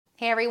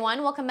Hey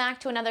everyone, welcome back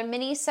to another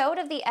mini-sode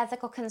of the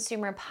Ethical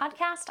Consumer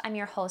Podcast. I'm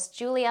your host,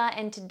 Julia,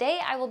 and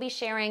today I will be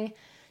sharing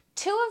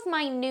two of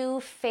my new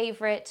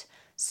favorite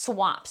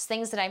swaps,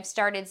 things that I've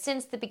started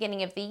since the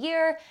beginning of the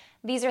year.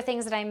 These are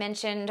things that I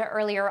mentioned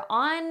earlier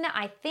on,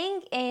 I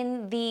think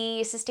in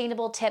the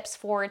Sustainable Tips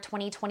for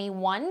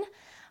 2021.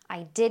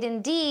 I did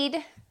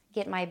indeed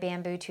get my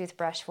bamboo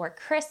toothbrush for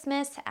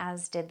Christmas,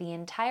 as did the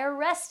entire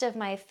rest of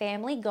my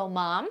family. Go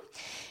mom.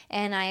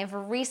 And I've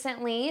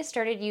recently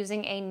started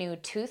using a new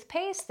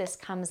toothpaste. This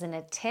comes in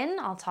a tin.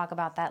 I'll talk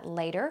about that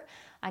later.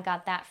 I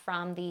got that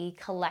from The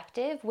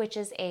Collective, which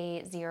is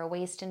a zero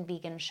waste and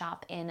vegan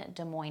shop in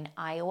Des Moines,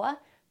 Iowa,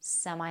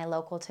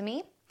 semi-local to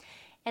me.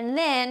 And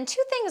then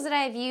two things that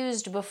I've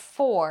used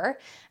before.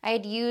 I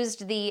had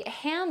used the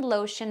hand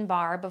lotion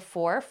bar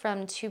before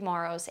from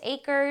Tomorrow's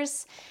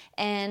Acres,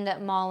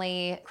 and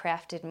Molly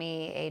crafted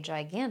me a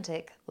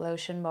gigantic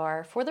lotion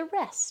bar for the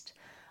rest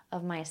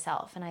of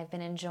myself, and I've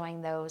been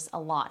enjoying those a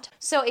lot.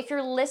 So if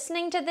you're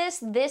listening to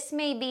this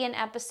may be an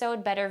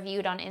episode better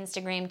viewed on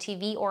Instagram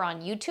TV or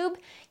on YouTube.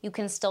 You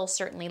can still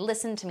certainly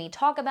listen to me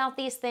talk about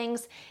these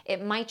things.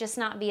 It might just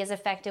not be as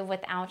effective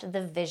without the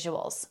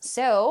visuals.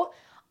 So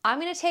I'm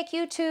gonna take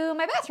you to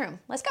my bathroom.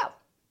 Let's go.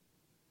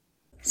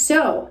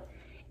 So,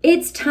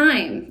 it's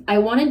time. I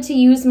wanted to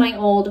use my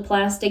old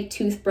plastic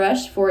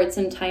toothbrush for its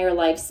entire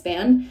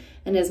lifespan,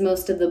 and as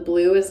most of the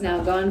blue is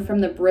now gone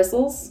from the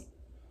bristles,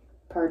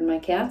 pardon my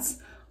cats,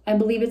 I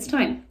believe it's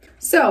time.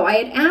 So, I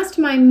had asked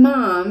my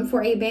mom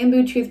for a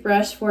bamboo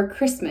toothbrush for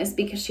Christmas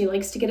because she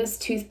likes to get us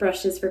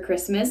toothbrushes for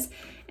Christmas.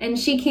 And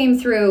she came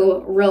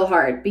through real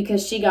hard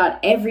because she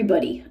got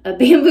everybody a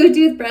bamboo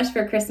toothbrush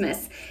for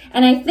Christmas.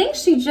 And I think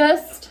she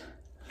just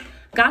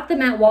got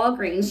them at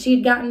Walgreens.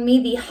 She'd gotten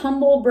me the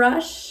Humble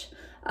brush.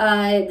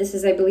 This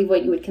is, I believe,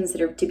 what you would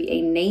consider to be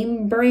a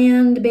name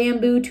brand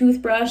bamboo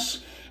toothbrush.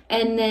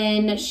 And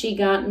then she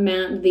got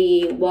Matt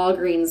the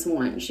Walgreens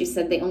one. She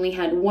said they only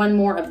had one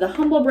more of the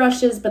Humble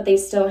brushes, but they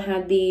still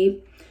had the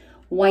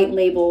white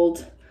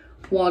labeled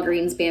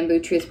Walgreens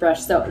bamboo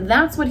toothbrush. So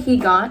that's what he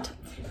got.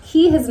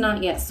 He has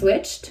not yet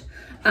switched.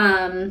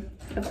 Of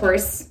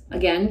course,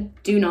 again,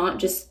 do not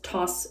just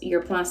toss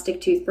your plastic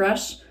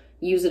toothbrush,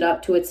 use it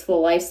up to its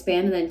full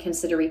lifespan, and then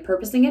consider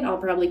repurposing it. I'll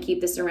probably keep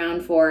this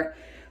around for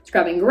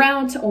scrubbing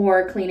grout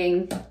or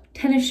cleaning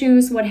tennis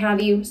shoes, what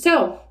have you.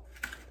 So,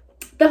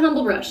 the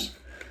Humble brush.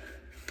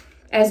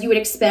 As you would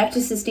expect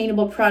a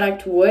sustainable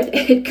product would,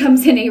 it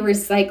comes in a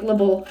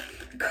recyclable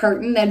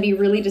carton. That'd be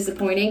really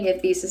disappointing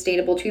if the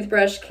sustainable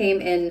toothbrush came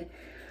in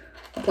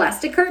a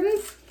plastic carton.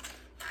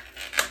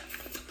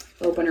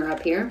 Open her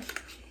up here.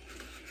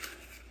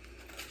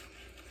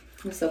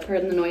 Also,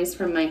 pardon the noise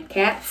from my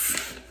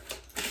cats.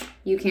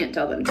 You can't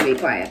tell them to be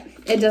quiet.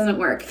 It doesn't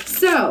work.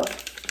 So,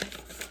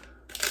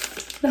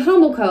 the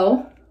Humble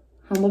Co.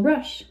 Humble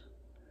brush.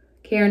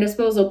 Care and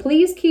disposal.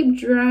 Please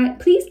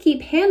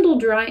keep handle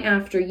dry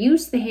after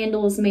use. The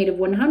handle is made of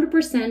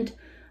 100%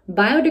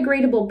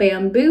 biodegradable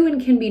bamboo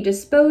and can be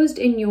disposed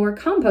in your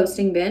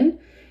composting bin.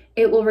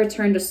 It will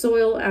return to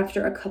soil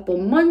after a couple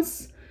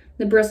months.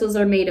 The bristles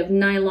are made of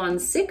nylon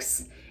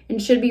 6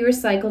 and should be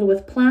recycled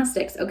with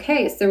plastics.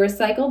 Okay, so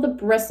recycle the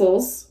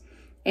bristles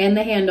and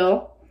the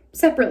handle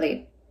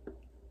separately.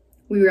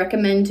 We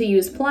recommend to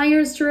use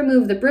pliers to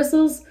remove the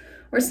bristles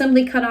or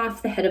simply cut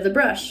off the head of the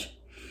brush.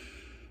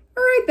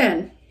 All right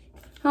then,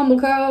 Humble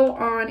Co.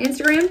 on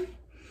Instagram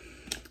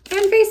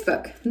and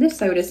Facebook.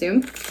 This, I would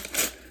assume,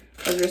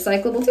 is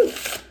recyclable too.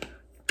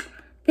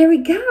 There we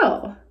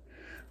go.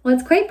 Well,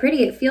 it's quite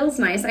pretty. It feels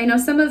nice. I know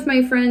some of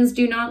my friends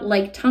do not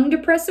like tongue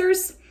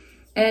depressors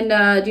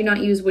and do not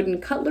use wooden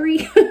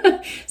cutlery.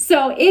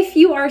 So if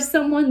you are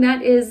someone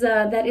that is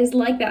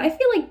like that, I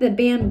feel like the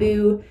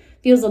bamboo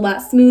feels a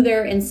lot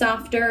smoother and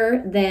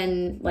softer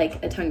than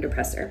like a tongue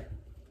depressor.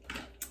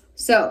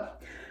 So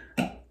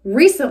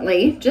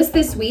recently, just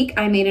this week,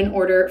 I made an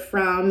order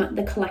from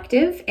The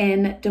Collective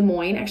in Des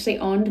Moines, actually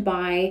owned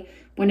by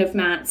one of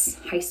Matt's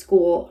high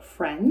school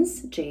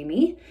friends,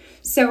 Jamie.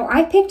 So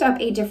I picked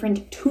up a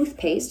different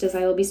toothpaste as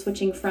I will be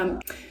switching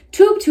from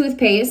tube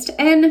toothpaste,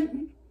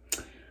 and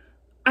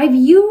I've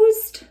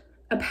used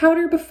a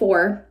powder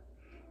before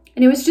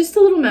and it was just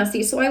a little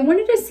messy. So I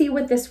wanted to see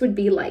what this would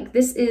be like.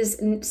 This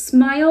is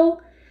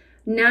Smile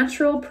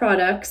Natural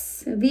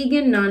Products,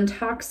 vegan,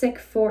 non-toxic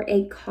for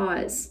a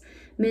cause,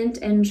 mint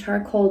and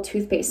charcoal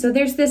toothpaste. So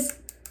there's this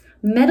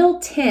metal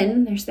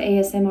tin, there's the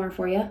ASMR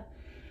for you,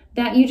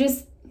 that you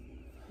just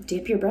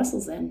dip your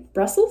bristles in.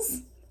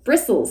 Bristles.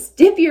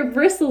 Dip your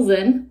bristles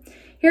in.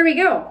 Here we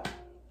go.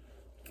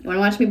 You want to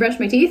watch me brush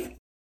my teeth?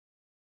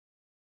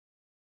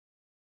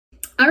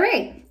 All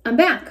right, I'm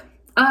back.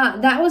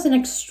 That was an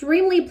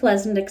extremely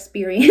pleasant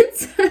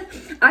experience.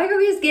 I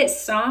always get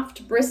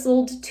soft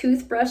bristled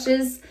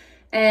toothbrushes,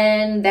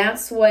 and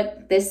that's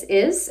what this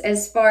is.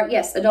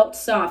 Yes, adult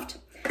soft.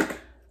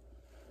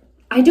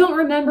 I don't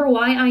remember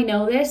why I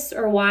know this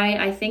or why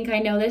I think I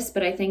know this,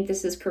 but I think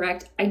this is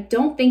correct. I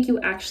don't think you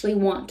actually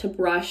want to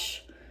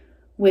brush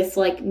with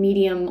like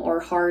medium or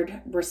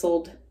hard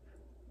bristled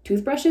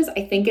toothbrushes.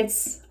 I think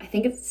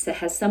it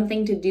has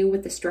something to do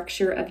with the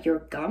structure of your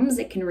gums.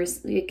 It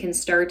can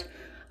start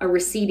a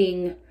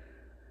receding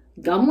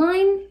gum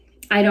line.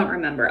 I don't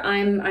remember.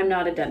 I'm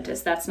not a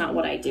dentist. That's not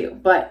what I do.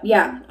 But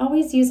yeah,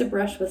 always use a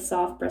brush with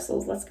soft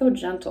bristles. Let's go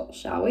gentle,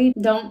 shall we?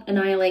 Don't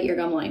annihilate your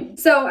gum line.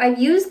 So I've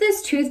used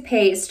this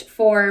toothpaste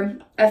for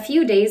a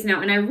few days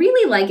now, and I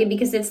really like it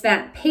because it's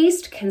that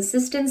paste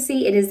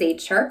consistency. It is a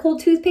charcoal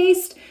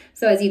toothpaste.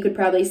 So as you could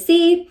probably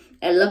see,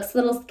 it looks a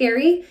little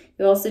scary.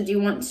 You also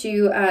do want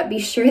to be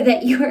sure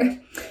that you're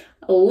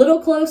a little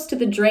close to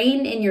the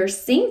drain in your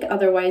sink.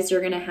 Otherwise,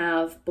 you're going to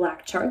have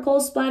black charcoal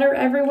splatter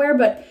everywhere.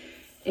 But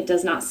it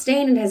does not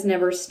stain. It has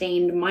never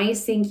stained my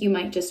sink. You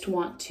might just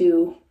want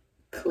to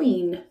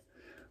clean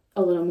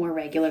a little more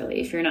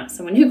regularly if you're not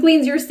someone who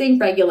cleans your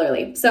sink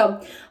regularly. So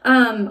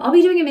I'll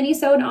be doing a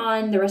mini-sode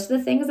on the rest of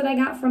the things that I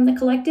got from The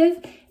Collective.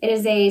 It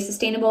is a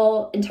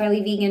sustainable,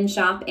 entirely vegan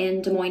shop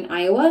in Des Moines,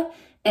 Iowa.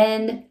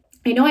 And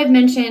I know I've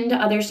mentioned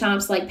other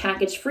shops like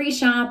Package Free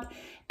Shop,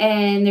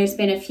 and there's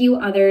been a few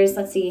others.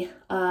 Let's see,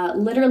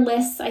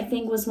 Litterless, I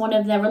think, was one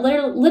of them.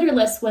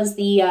 Litterless was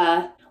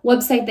the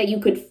website that you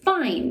could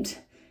find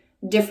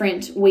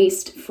different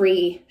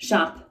waste-free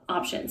shop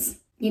options.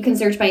 You can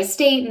search by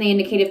state and they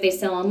indicate if they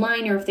sell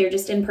online or if they're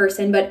just in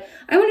person. But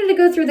I wanted to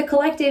go through The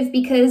Collective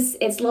because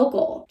it's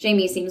local.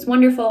 Jamie seems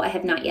wonderful. I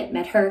have not yet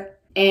met her.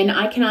 And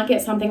I cannot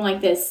get something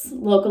like this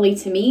locally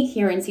to me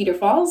here in Cedar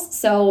Falls.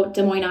 So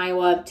Des Moines,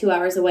 Iowa, 2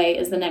 hours away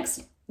is the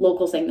next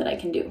local thing that I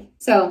can do.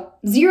 So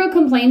 0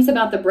 complaints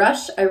about the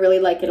brush. I really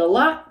like it a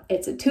lot.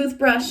 It's a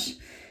toothbrush.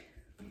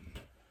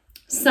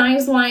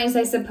 Size-wise,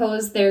 I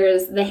suppose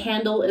the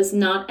handle is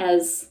not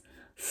as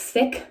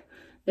thick.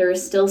 There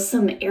is still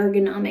some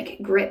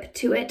ergonomic grip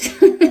to it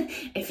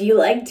if you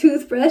like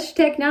toothbrush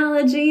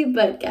technology.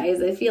 But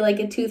guys, I feel like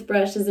a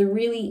toothbrush is a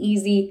really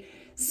easy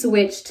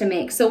switch to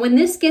make. So when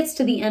this gets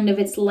to the end of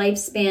its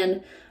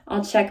lifespan,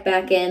 I'll check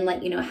back in,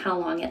 let you know how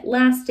long it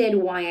lasted,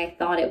 why I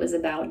thought it was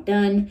about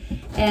done,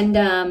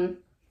 and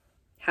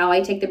how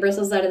I take the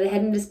bristles out of the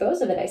head and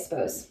dispose of it, I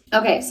suppose.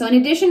 Okay, so in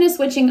addition to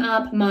switching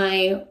up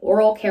my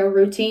oral care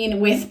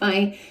routine with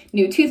my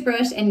new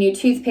toothbrush and new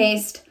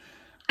toothpaste,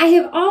 I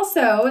have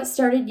also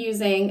started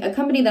using a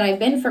company that I've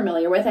been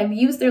familiar with. I've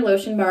used their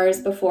lotion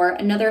bars before,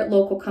 another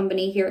local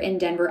company here in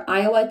Denver,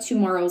 Iowa,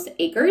 Tomorrow's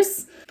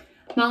Acres.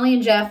 Molly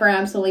and Jeff are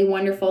absolutely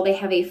wonderful. They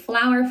have a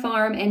flower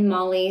farm, and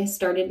Molly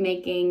started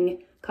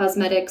making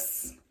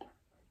cosmetics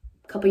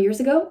a couple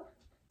years ago.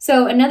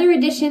 So another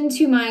addition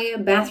to my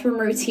bathroom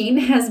routine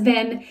has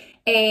been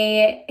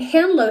a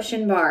hand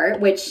lotion bar,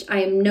 which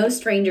I am no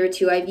stranger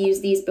to. I've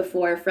used these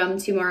before from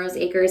Tomorrow's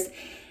Acres.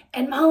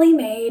 And Molly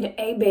made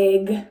a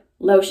big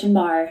lotion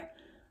bar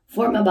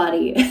for my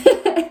body.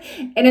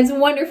 And it's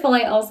wonderful.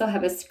 I also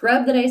have a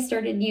scrub that I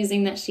started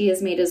using that she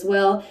has made as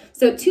well.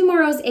 So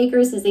Tomorrow's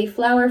Acres is a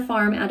flower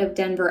farm out of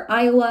Denver,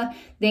 Iowa.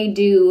 They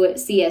do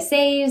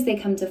CSAs, they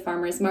come to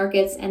farmers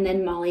markets, and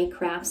then Molly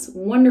crafts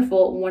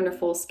wonderful,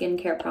 wonderful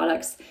skincare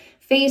products,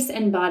 face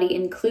and body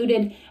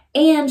included.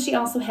 And she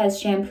also has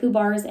shampoo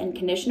bars and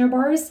conditioner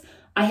bars.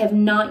 I have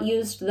not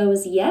used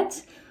those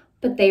yet,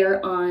 but they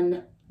are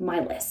on my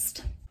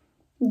list.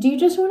 Do you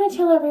just want to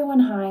tell everyone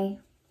hi?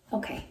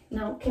 Okay,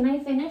 now can I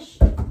finish?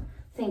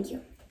 Thank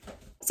you.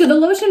 So the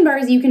lotion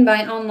bars you can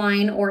buy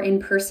online or in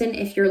person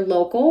if you're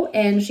local,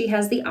 and she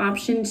has the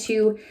option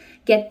to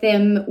get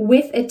them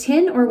with a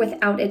tin or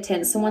without a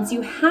tin. So once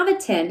you have a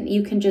tin,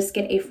 you can just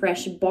get a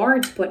fresh bar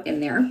to put in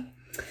there.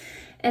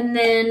 And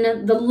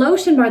then the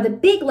lotion bar, the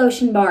big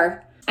lotion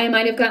bar, I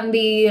might have gotten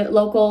the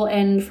local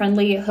and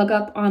friendly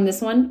hookup on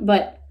this one,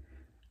 but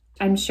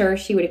I'm sure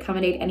she would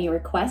accommodate any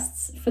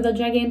requests for the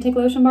gigantic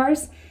lotion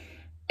bars.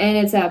 And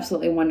it's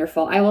absolutely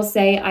wonderful. I will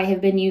say I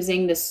have been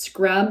using the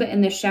scrub in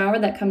the shower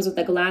that comes with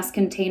a glass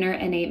container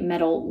and a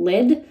metal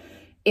lid.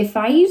 If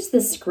I use the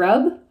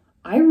scrub,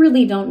 I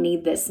really don't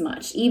need this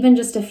much. Even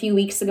just a few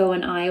weeks ago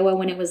in Iowa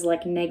when it was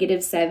like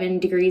 -7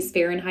 degrees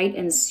Fahrenheit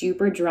and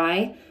super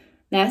dry,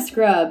 that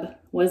scrub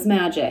was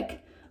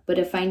magic. But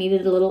if I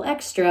needed a little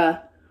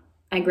extra,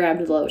 I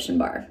grabbed the lotion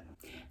bar.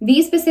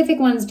 These specific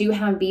ones do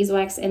have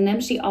beeswax in them.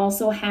 She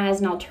also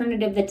has an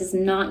alternative that does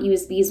not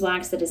use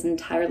beeswax that is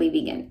entirely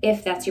vegan,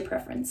 if that's your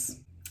preference.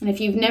 And if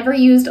you've never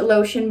used a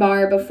lotion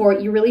bar before,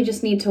 you really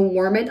just need to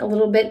warm it a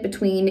little bit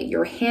between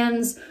your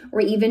hands or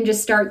even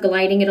just start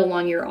gliding it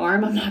along your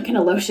arm. I'm not going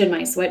to lotion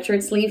my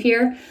sweatshirt sleeve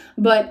here,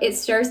 but it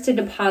starts to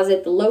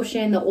deposit the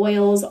lotion, the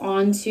oils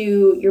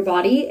onto your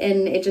body,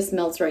 and it just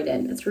melts right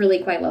in. It's really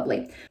quite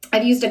lovely.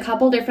 I've used a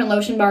couple different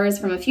lotion bars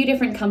from a few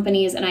different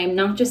companies, and I'm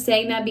not just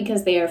saying that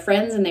because they are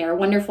friends and they are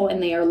wonderful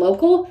and they are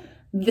local.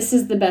 This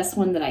is the best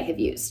one that I have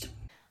used.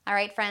 All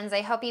right, friends,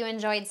 I hope you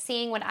enjoyed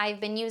seeing what I've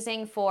been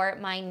using for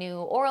my new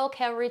oral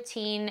care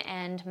routine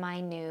and my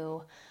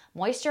new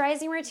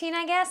moisturizing routine,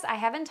 I guess. I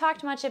haven't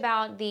talked much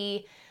about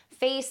the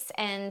face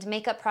and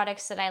makeup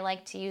products that I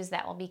like to use.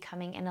 That will be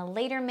coming in a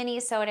later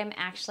mini-sode. I'm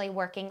actually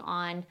working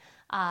on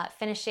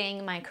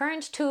finishing my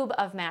current tube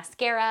of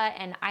mascara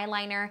and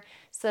eyeliner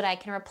so that I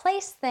can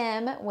replace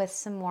them with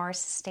some more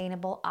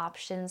sustainable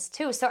options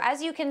too. So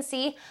as you can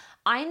see,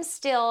 I'm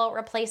still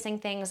replacing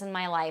things in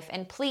my life,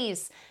 and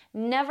please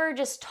never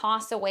just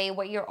toss away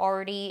what you're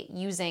already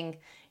using.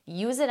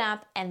 Use it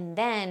up and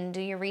then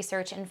do your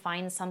research and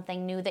find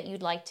something new that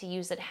you'd like to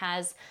use that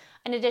has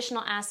an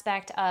additional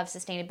aspect of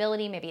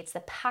sustainability. Maybe it's the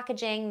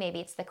packaging,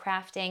 maybe it's the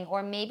crafting,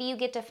 or maybe you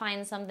get to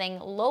find something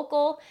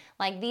local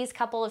like these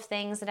couple of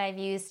things that I've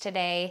used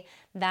today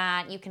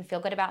that you can feel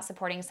good about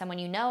supporting someone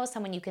you know,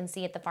 someone you can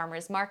see at the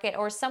farmer's market,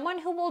 or someone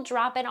who will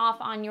drop it off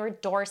on your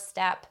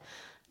doorstep.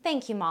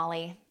 Thank you,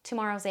 Molly.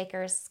 Tomorrow's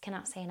Acres,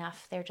 cannot say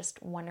enough. They're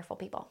just wonderful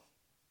people.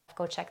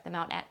 Go check them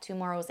out at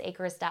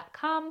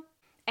tomorrowsacres.com.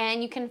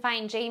 And you can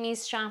find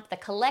Jamie's shop, The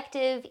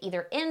Collective,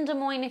 either in Des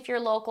Moines if you're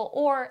local,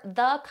 or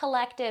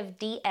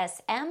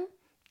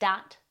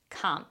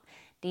thecollectivedsm.com.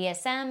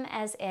 DSM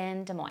as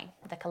in Des Moines.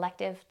 The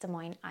Collective, Des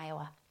Moines,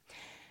 Iowa.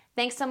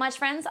 Thanks so much,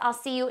 friends. I'll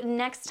see you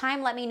next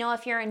time. Let me know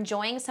if you're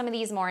enjoying some of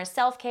these more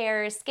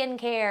self-care,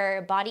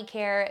 skincare, body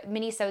care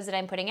mini-sodes that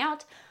I'm putting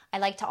out. I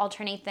like to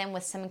alternate them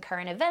with some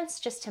current events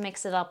just to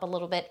mix it up a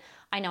little bit.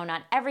 I know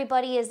not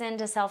everybody is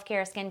into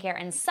self-care, skincare,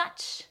 and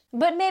such,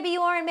 but maybe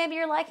you are and maybe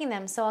you're liking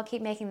them, so I'll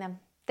keep making them.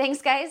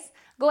 Thanks, guys.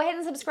 Go ahead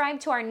and subscribe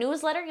to our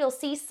newsletter. You'll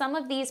see some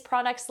of these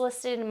products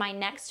listed in my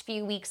next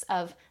few weeks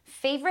of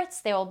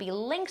favorites. There will be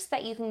links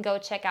that you can go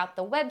check out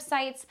the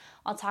websites.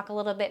 I'll talk a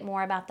little bit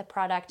more about the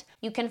product.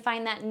 You can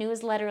find that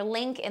newsletter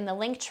link in the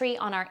link tree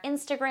on our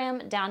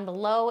Instagram, down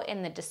below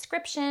in the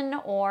description,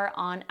 or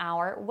on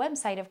our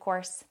website, of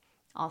course.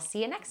 I'll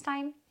see you next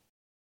time.